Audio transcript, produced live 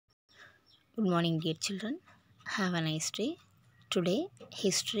Good morning, dear children. Have a nice day. Today,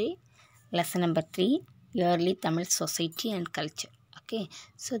 history, lesson number 3, Early Tamil Society and Culture. Okay,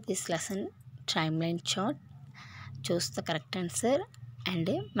 so this lesson timeline chart, choose the correct answer and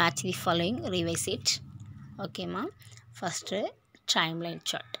match the following, revise it. Okay, ma'am. First, timeline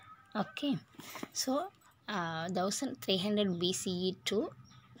chart. Okay, so 1300 BCE to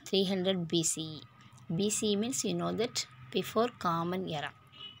 300 BCE. BCE means you know that before Common Era.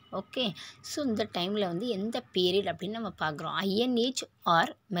 Okay so இந்த டைமில் வந்து எந்த period அப்படின்னு நம்ம பார்க்குறோம், iron age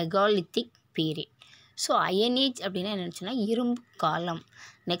R megalithic period. So iron age அப்படின்னா என்னென்னு சொன்னால் இரும்பு காலம்.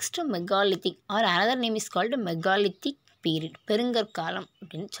 Next megalithic R another name is called megalithic period, பெருங்கற்காலம்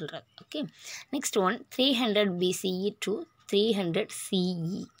அப்படின்னு சொல்கிறார். Okay, next one 300 BCE to 300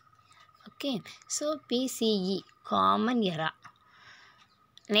 CE. Okay, so PCE common எரா.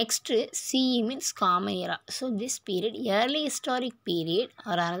 Next, CE means common era. So this period, early historic period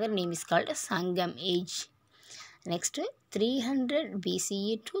or another name is called Sangam age. Next, 300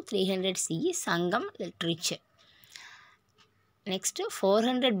 BCE to 300 CE, Sangam literature. Next,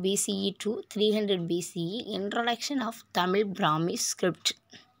 400 BCE to 300 BCE, introduction of Tamil Brahmi script.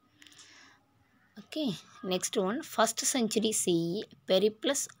 Okay, next one, 1st century CE,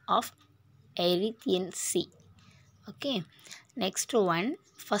 periplus of Erythraean Sea. Okay, next one,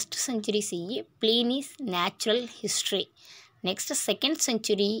 1st century CE, Pliny's natural history. Next, 2nd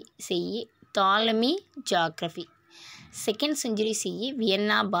century CE, Ptolemy geography. 2nd century CE,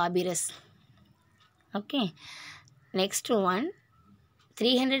 Vienna Papyrus. Okay, next one,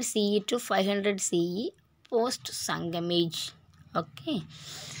 300 CE to 500 CE, post Sangam age. Okay,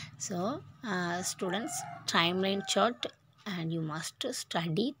 so students, timeline chart and you must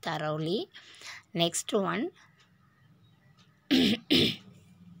study thoroughly. Next one,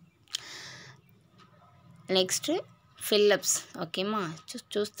 next, fill-ups. Okay ma,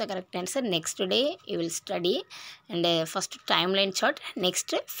 choose the correct answer. Next day you will study and first timeline chart,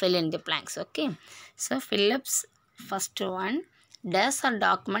 next fill in the blanks. Okay, so fill-ups. First one, dash or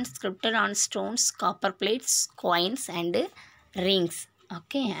documents scripted on stones, copper plates, coins and rings.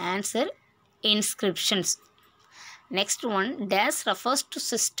 Okay, answer inscriptions. Next one, dash refers to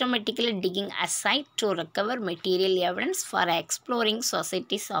systematically digging aside to recover material evidence for exploring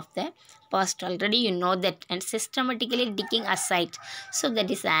societies of the past. Already you know that. And systematically digging aside, so that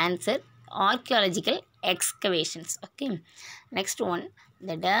is the answer, archaeological excavations. Okay, next one,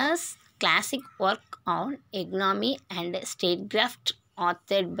 the dash classic work on economy and statecraft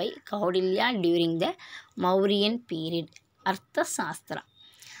authored by Kaudilya during the Mauryan period, Arthashastra.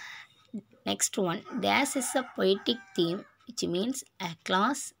 Next one, dash is a poetic theme which means a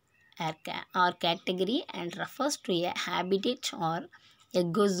class or category and refers to a habitat or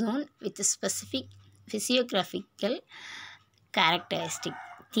ecozone with a specific physiographical characteristic.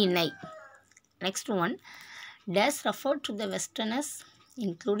 Thinai. Next one, dash referred to the Westerners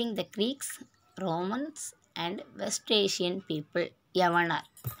including the Greeks, Romans and West Asian people, Yavanar.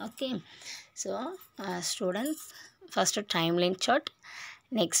 Okay, so students, first timeline chart,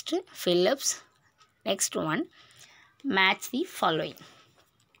 next fill-ups, next one, match the following,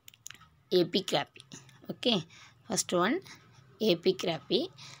 epigraphy. Okay, first one epigraphy,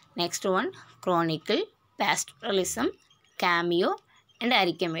 next one chronicle, pastoralism, cameo and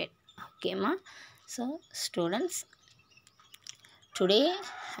archimede. Okay ma, so students, today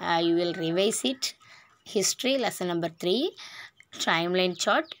you will revise it. History lesson number 3, timeline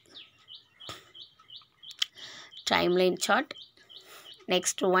chart.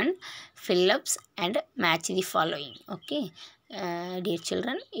 Next one, fill-ups and match the following. Okay, dear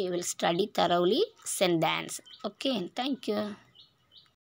children, you will study thoroughly, send the answer. Okay, thank you.